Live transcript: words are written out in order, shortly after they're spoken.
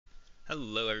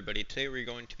Hello everybody. Today we're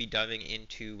going to be diving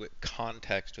into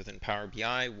context within Power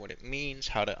BI, what it means,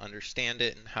 how to understand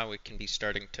it, and how it can be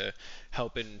starting to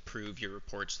help improve your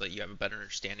reports so that you have a better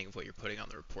understanding of what you're putting on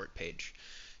the report page.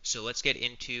 So let's get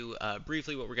into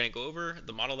briefly what we're going to go over,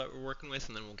 the model that we're working with,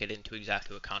 and then we'll get into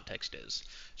exactly what context is.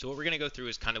 So what we're going to go through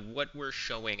is kind of what we're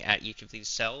showing at each of these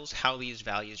cells, how these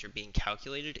values are being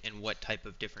calculated, and what type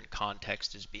of different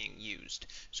context is being used.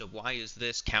 So why is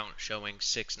this count showing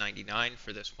 699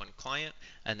 for this one client,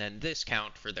 and then this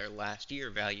count for their last year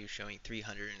value showing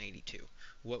 382?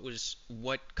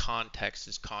 What context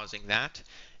is causing that,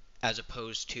 as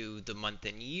opposed to the month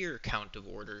and year count of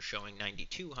orders showing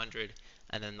 9,200,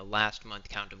 and then the last month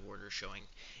count of orders showing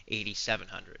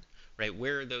 8,700, right?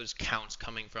 Where are those counts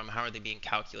coming from? How are they being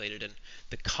calculated? And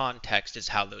the context is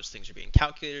how those things are being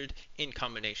calculated in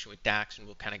combination with DAX, and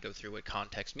we'll kind of go through what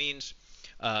context means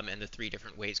and the three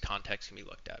different ways context can be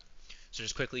looked at. So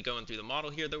just quickly going through the model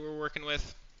here that we're working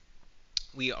with.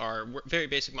 We are very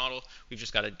basic model. We've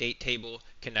just got a date table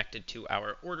connected to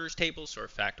our orders table, so our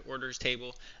fact orders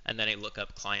table, and then a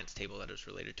lookup clients table that is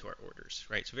related to our orders,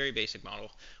 right? So very basic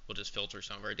model. We'll just filter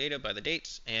some of our data by the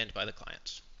dates and by the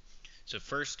clients. So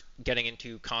first, getting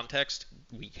into context,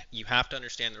 you have to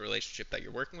understand the relationship that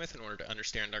you're working with in order to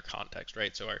understand our context,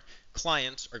 right? So our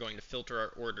clients are going to filter our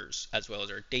orders, as well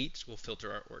as our dates will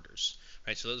filter our orders,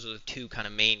 right? So those are the two kind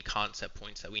of main concept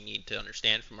points that we need to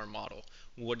understand from our model.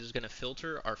 What is going to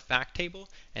filter our fact table,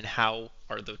 and how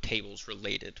are the tables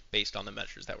related based on the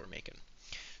measures that we're making?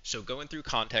 So going through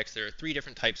context, there are three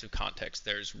different types of context.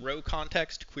 There's row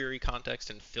context, query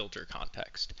context, and filter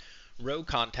context. Row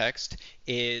context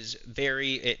is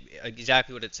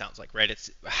exactly what it sounds like, right?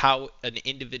 It's how an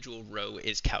individual row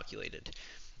is calculated.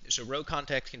 So row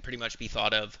context can pretty much be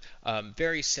thought of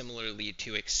very similarly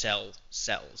to Excel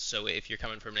cells. So if you're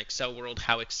coming from an Excel world,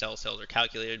 how Excel cells are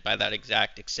calculated by that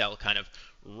exact Excel kind of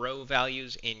row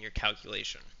values in your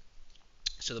calculation.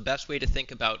 So the best way to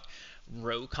think about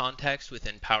row context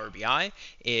within Power BI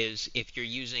is if you're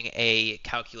using a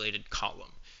calculated column.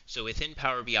 So within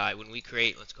Power BI, when we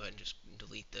create, let's go ahead and just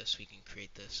delete this. We can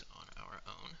create this on our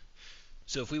own.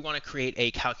 So if we want to create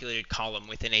a calculated column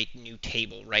within a new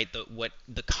table, right,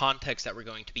 the context that we're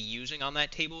going to be using on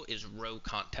that table is row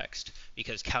context,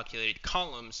 because calculated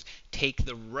columns take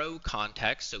the row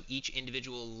context, so each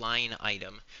individual line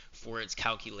item for its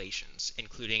calculations,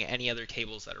 including any other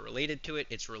tables that are related to it.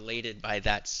 It's related by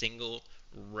that single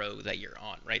row that you're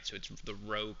on, right? So it's the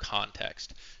row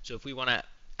context. So if we want to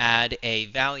add a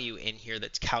value in here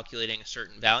that's calculating a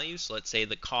certain value, so let's say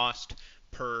the cost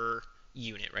per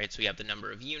unit, right? So we have the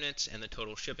number of units and the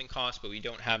total shipping cost, but we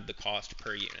don't have the cost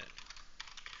per unit,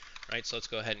 right? So let's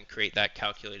go ahead and create that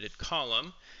calculated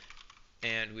column,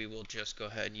 and we will just go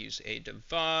ahead and use a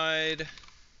divide,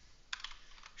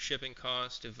 shipping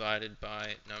cost divided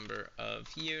by number of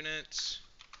units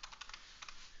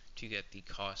to get the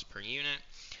cost per unit.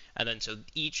 And then so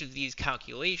each of these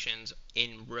calculations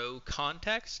in row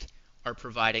context are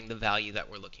providing the value that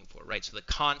we're looking for, right? So the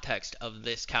context of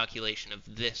this calculation of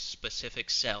this specific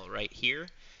cell right here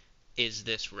is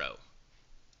this row.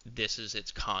 This is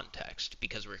its context,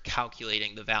 because we're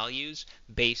calculating the values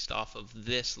based off of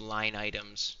this line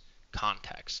item's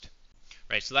context,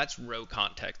 right? So that's row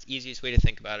context. Easiest way to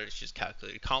think about it is just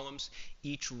calculated columns.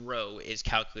 Each row is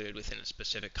calculated within a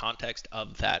specific context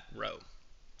of that row.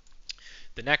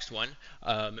 The next one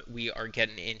we are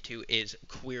getting into is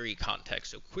query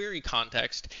context. So query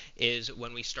context is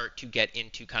when we start to get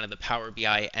into kind of the Power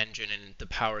BI engine and the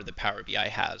power that Power BI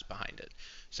has behind it.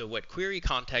 So what query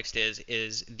context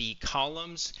is the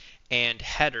columns and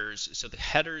headers. So the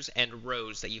headers and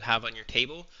rows that you have on your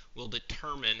table will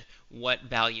determine what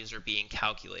values are being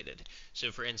calculated.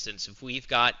 So for instance, if we've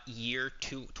got year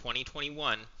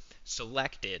 2021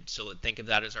 selected, so think of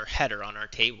that as our header on our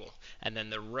table, and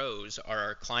then the rows are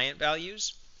our client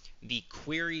values, the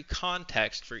query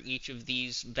context for each of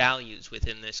these values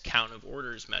within this count of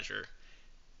orders measure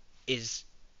is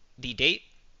the date,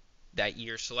 that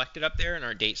year selected up there in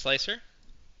our date slicer.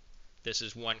 This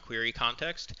is one query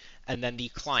context, and then the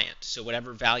client, so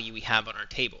whatever value we have on our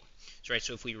table. So, right,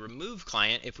 so if we remove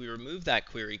client, if we remove that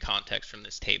query context from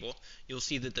this table, you'll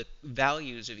see that the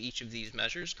values of each of these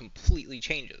measures completely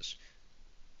changes.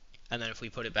 And then if we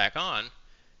put it back on,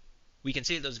 we can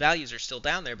see that those values are still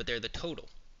down there, but they're the total.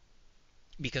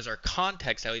 Because our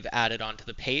context that we've added onto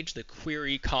the page, the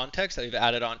query context that we've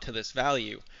added onto this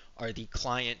value, are the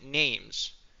client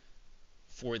names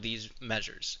for these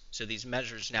measures. So these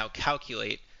measures now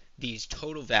calculate these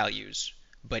total values,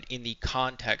 but in the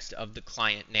context of the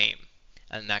client name.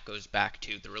 And that goes back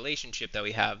to the relationship that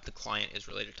we have. The client is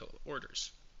related to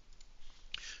orders.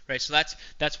 Right, so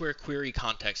that's where query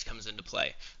context comes into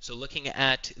play. So looking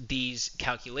at these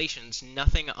calculations,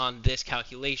 nothing on this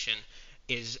calculation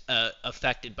is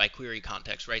affected by query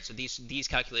context, right? So these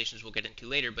calculations we'll get into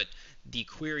later, but the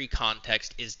query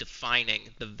context is defining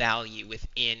the value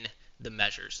within the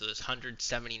measure. So this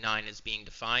 179 is being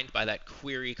defined by that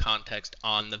query context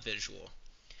on the visual.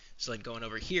 So like going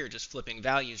over here, just flipping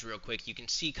values real quick, you can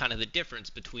see kind of the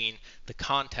difference between the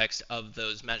context of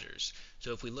those measures.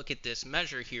 So if we look at this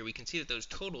measure here, we can see that those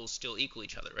totals still equal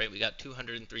each other, right? We got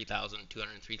 203,000,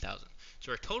 203,000.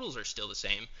 So our totals are still the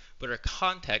same, but our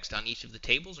context on each of the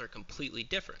tables are completely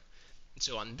different. And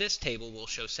so on this table, we'll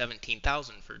show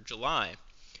 17,000 for July,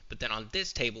 but then on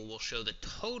this table, we'll show the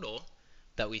total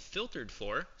that we filtered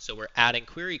for. So we're adding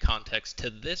query context to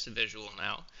this visual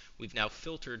now. We've now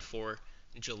filtered for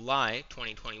July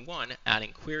 2021,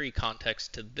 adding query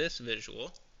context to this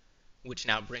visual, which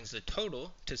now brings the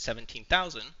total to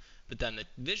 17,000, but then the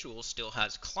visual still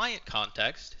has client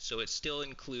context, so it still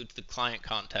includes the client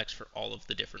context for all of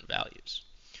the different values.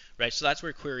 Right, so that's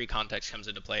where query context comes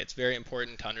into play. It's very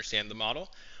important to understand the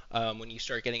model when you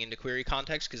start getting into query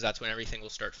context, because that's when everything will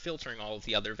start filtering all of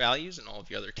the other values and all of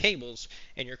the other tables,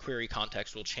 and your query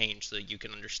context will change so that you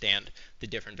can understand the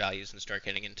different values and start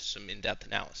getting into some in-depth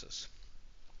analysis.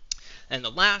 And the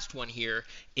last one here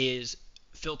is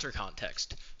filter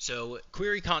context. So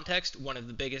query context, one of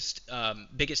the biggest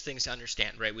things to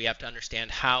understand, right? We have to understand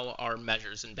how our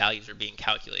measures and values are being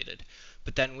calculated.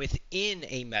 But then within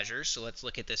a measure, so let's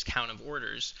look at this count of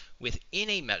orders, within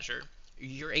a measure,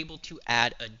 you're able to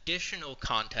add additional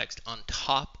context on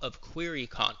top of query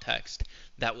context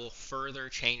that will further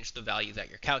change the value that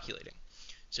you're calculating.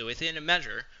 So within a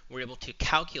measure, we're able to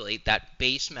calculate that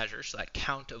base measure, so that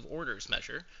count of orders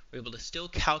measure. We're able to still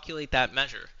calculate that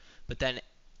measure, but then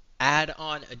add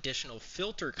on additional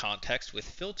filter context with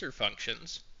filter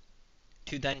functions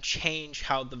to then change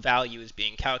how the value is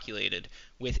being calculated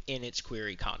within its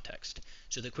query context.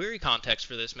 So the query context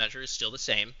for this measure is still the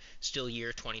same, still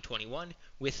year 2021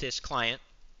 with this client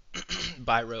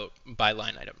by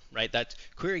line item, right? That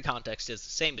query context is the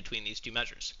same between these two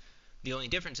measures. The only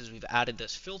difference is we've added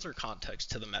this filter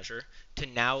context to the measure to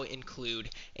now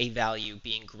include a value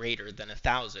being greater than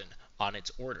 1,000 on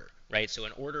its order, right? So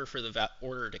in order for the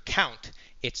order to count,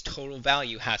 its total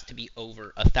value has to be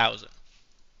over 1,000.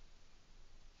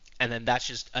 And then that's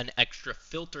just an extra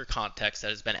filter context that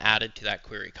has been added to that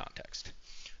query context,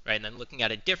 right? And then looking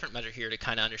at a different measure here to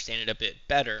kind of understand it a bit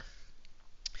better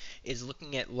is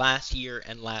looking at last year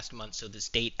and last month, so this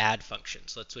date add function.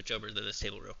 So let's switch over to this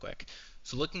table real quick.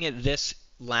 So looking at this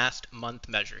last month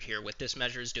measure here, what this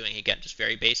measure is doing, again, just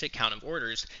very basic count of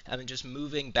orders, and then just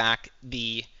moving back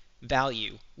the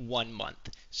value 1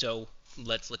 month. So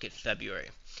let's look at February.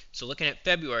 So looking at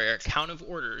February, our count of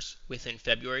orders within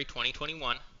February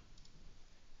 2021,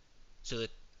 so the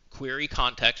query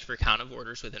context for count of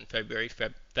orders within February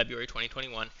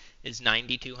 2021 is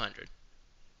 9,200.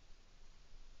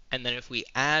 And then if we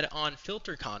add on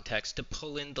filter context to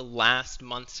pull in the last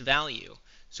month's value,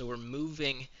 so we're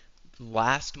moving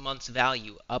last month's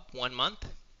value up 1 month,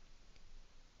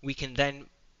 we can then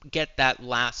get that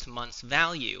last month's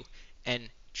value and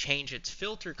change its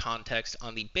filter context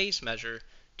on the base measure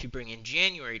to bring in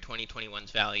January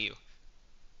 2021's value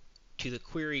to the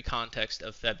query context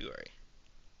of February.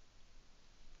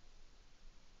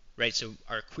 Right, so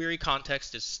our query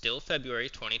context is still February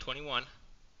 2021,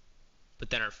 but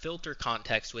then our filter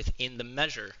context within the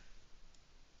measure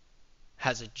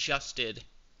has adjusted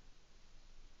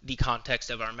the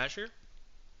context of our measure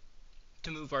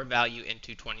to move our value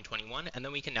into 2021, and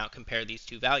then we can now compare these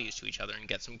two values to each other and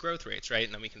get some growth rates, right?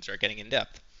 And then we can start getting in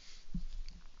depth.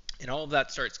 And all of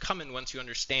that starts coming once you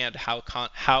understand how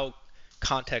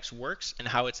context works and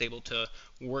how it's able to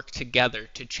work together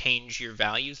to change your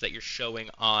values that you're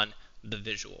showing on the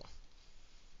visual.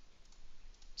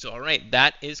 So all right,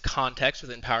 that is context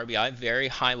within Power BI, very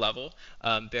high level,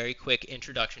 very quick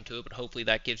introduction to it, but hopefully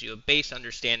that gives you a base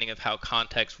understanding of how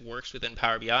context works within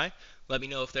Power BI. Let me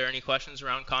know if there are any questions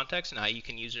around context and how you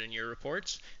can use it in your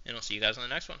reports, and I'll see you guys on the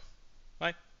next one.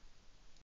 Bye.